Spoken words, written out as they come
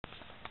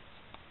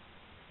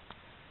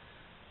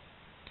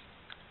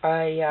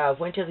I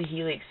went to the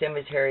Helix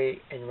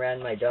cemetery and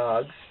ran my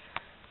dogs.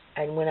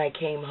 And when I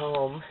came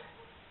home,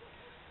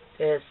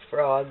 this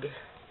frog,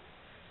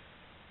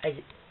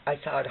 I, I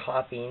saw it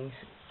hopping.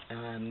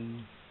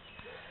 Um,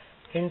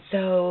 and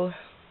so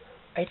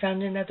I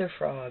found another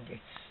frog.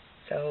 It's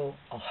so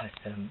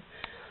awesome.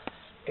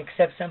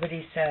 Except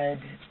somebody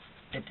said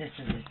that this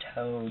is a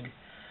toad,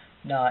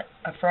 not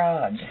a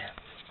frog.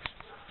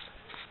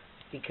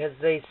 Because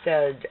they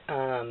said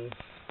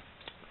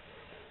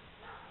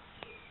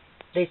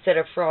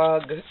a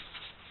frog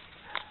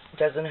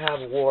doesn't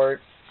have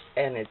warts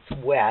and it's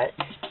wet,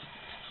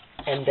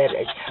 and that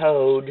a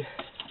toad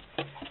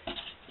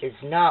is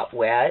not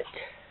wet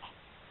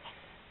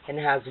and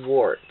has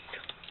warts.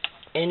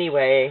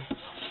 Anyway,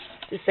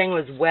 this thing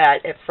was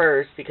wet at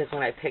first because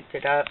when I picked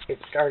it up, it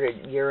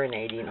started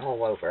urinating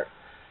all over.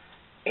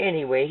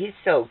 Anyway, he's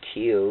so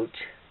cute.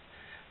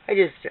 I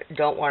just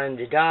don't want him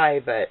to die,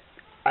 but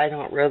I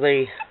don't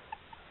really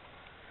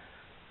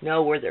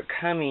know where they're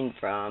coming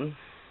from.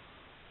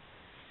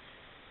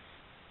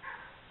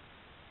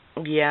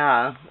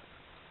 Yeah,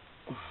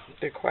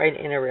 they're quite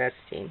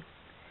interesting.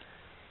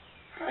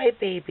 Hi,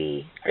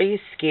 baby. Are you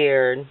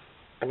scared?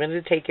 I'm going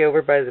to take you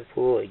over by the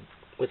pool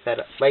with that,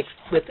 like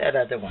with that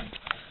other one.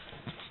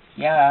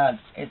 Yeah,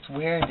 it's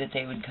weird that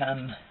they would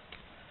come,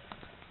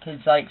 because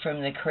like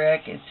from the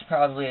creek, it's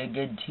probably a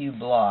good 2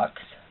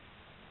 blocks.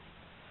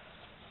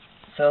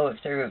 So if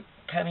they're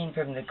coming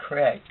from the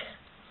creek,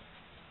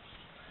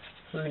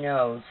 who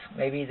knows?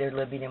 Maybe they're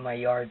living in my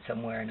yard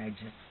somewhere and I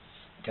just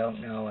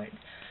don't know it.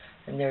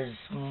 And there's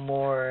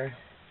more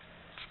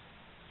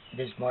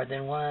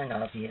than one,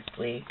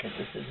 obviously, because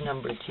this is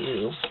number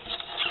 2.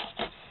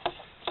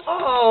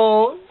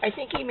 Oh, I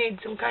think he made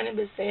some kind of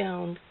a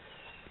sound.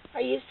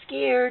 Are you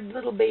scared,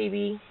 little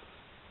baby?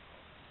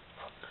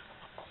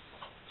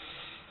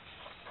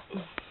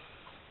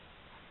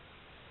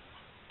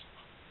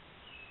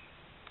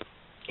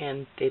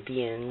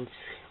 Amphibians.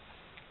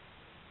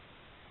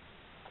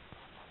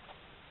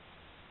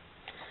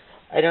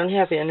 I don't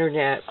have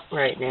internet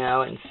right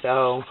now, and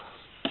so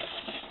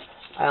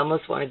I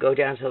almost want to go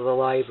down to the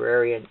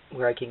library and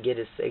where I can get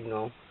a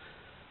signal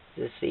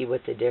to see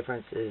what the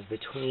difference is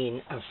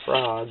between a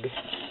frog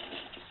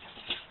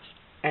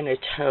and a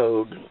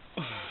toad.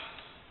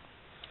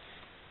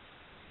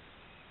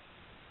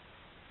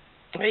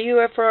 Are you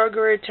a frog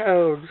or a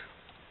toad?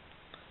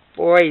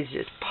 Boy, he's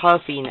just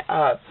puffing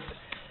up.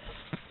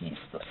 He's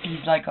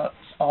like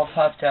all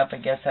puffed up. I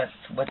guess that's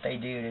what they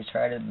do to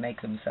try to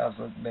make themselves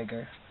look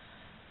bigger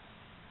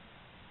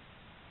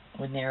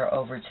when they're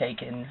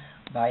overtaken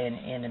by an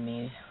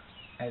enemy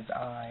as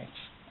I.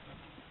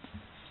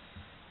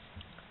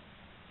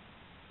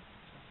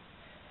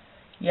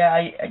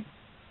 Yeah,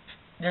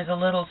 there's a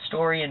little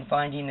story in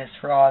finding this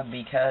frog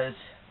because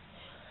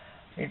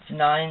it's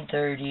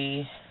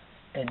 9:30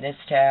 in this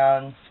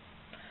town.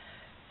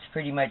 It's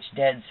pretty much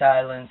dead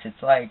silence.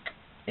 It's like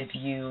if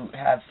you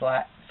have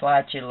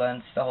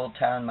flatulence, the whole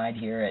town might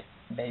hear it,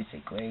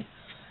 basically.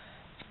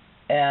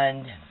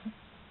 And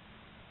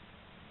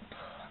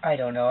I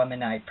don't know, I'm a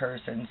night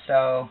person,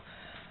 so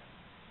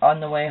on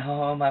the way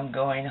home I'm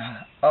going,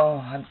 oh,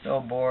 I'm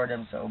so bored,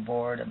 I'm so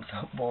bored, I'm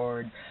so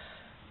bored.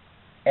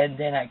 And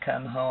then I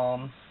come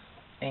home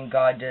and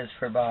God does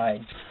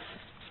provide,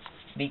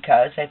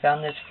 because I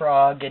found this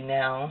frog and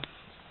now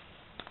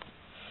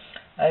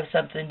I have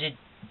something to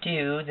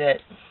do that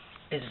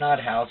is not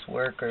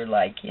housework or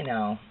like,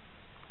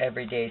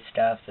 everyday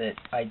stuff that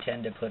I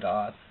tend to put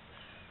off.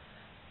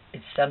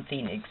 It's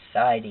something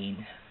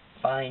exciting,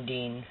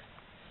 finding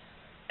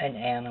an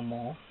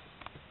animal.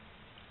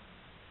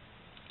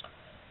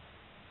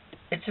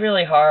 It's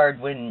really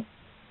hard when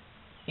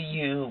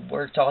you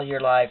worked all your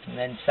life and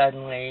then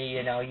suddenly,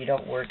 you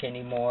don't work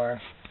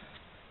anymore.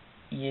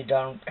 You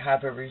don't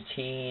have a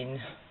routine.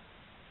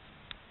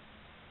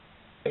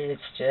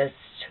 It's just,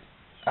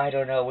 I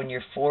don't know, when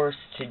you're forced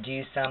to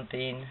do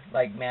something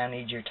like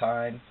manage your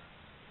time,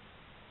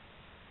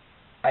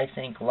 I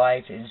think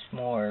life is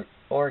more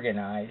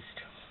organized.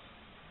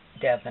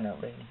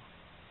 Definitely.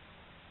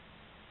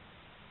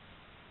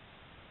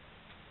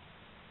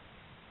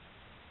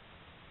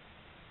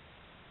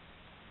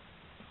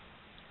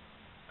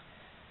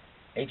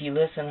 If you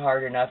listen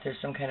hard enough, there's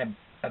some kind of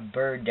a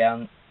bird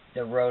down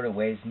the road a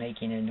ways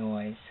making a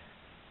noise.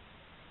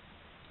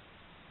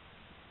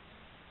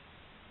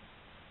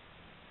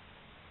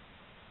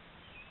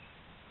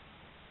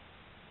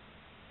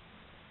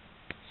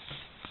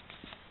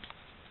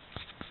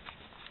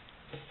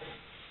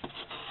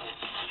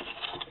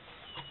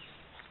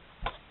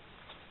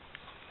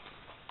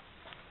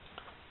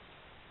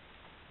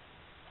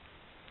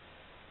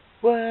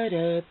 What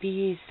a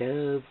piece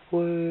of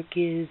work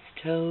is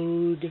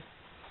toad.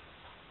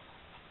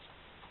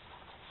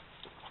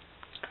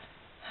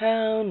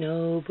 How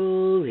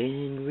noble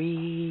in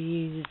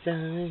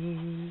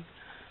reason.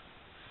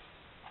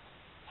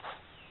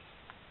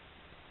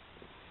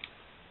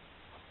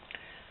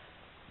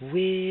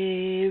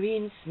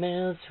 Wearing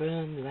smells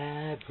from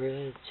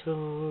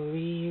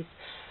laboratories,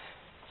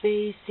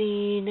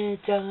 facing a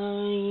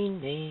dying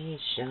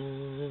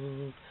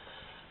nation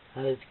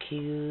of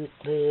cute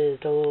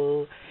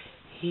little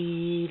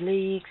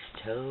Helix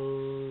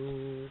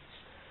toads.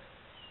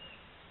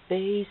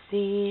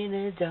 Facing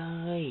a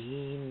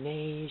dying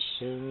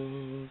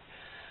nation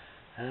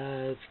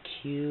of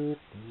cute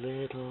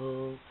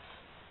little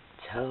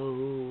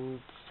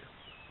toads.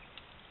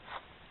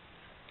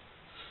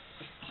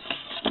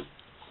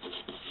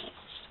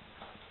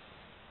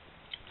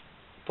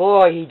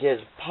 Boy, he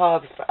just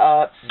pops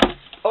up.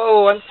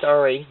 Oh, I'm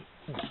sorry.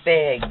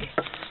 Big.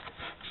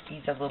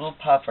 He's a little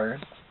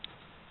puffer.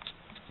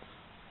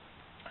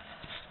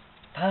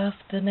 Puff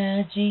the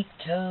magic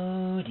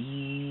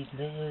toadies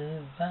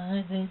live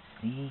by the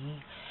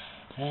sea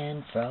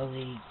and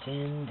frolicked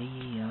in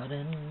the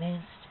autumn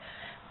mist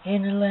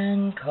in a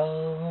land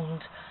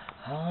called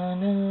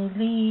Honolulu.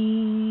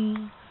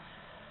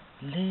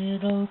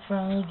 Little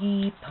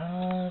froggy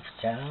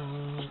puffed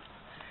out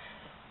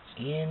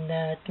in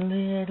that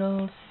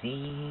little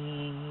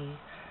sea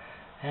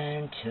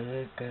and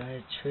took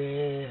a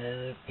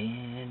trip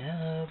in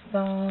a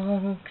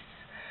box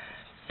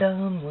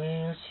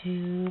somewhere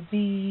to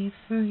be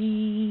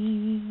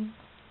free.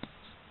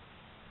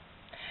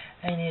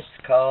 And it's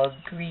called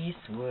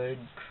Greasewood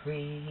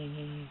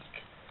Creek.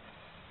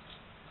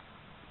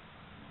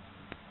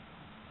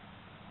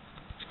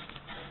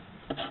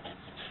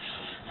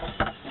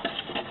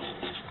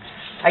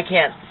 I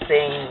can't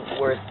sing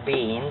worth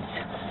beans,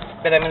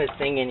 but I'm going to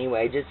sing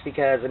anyway, just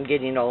because I'm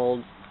getting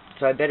old,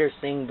 so I better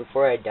sing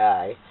before I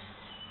die.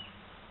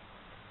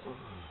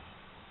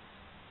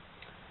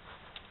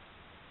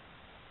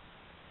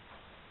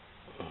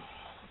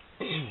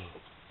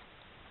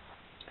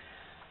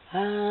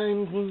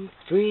 I'm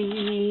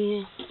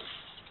free.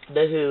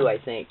 The Who, I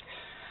think.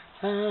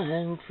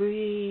 I'm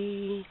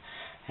free,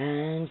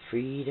 and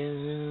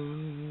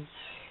freedom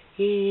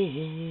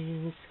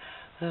is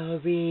a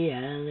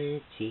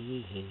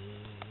reality.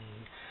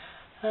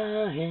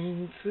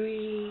 I'm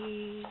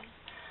free,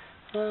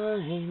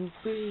 I'm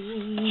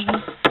free,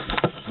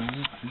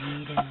 and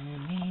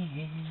freedom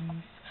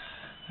is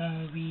a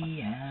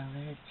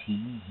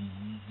reality.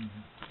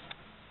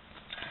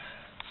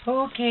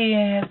 Okay, I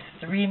have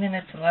 3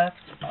 minutes left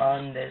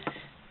on this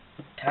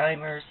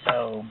timer,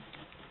 so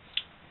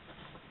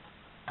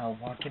I'll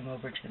walk him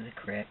over to the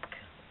creek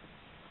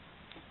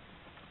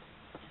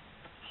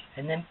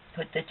and then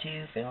put the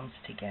two films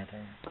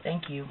together.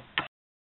 Thank you.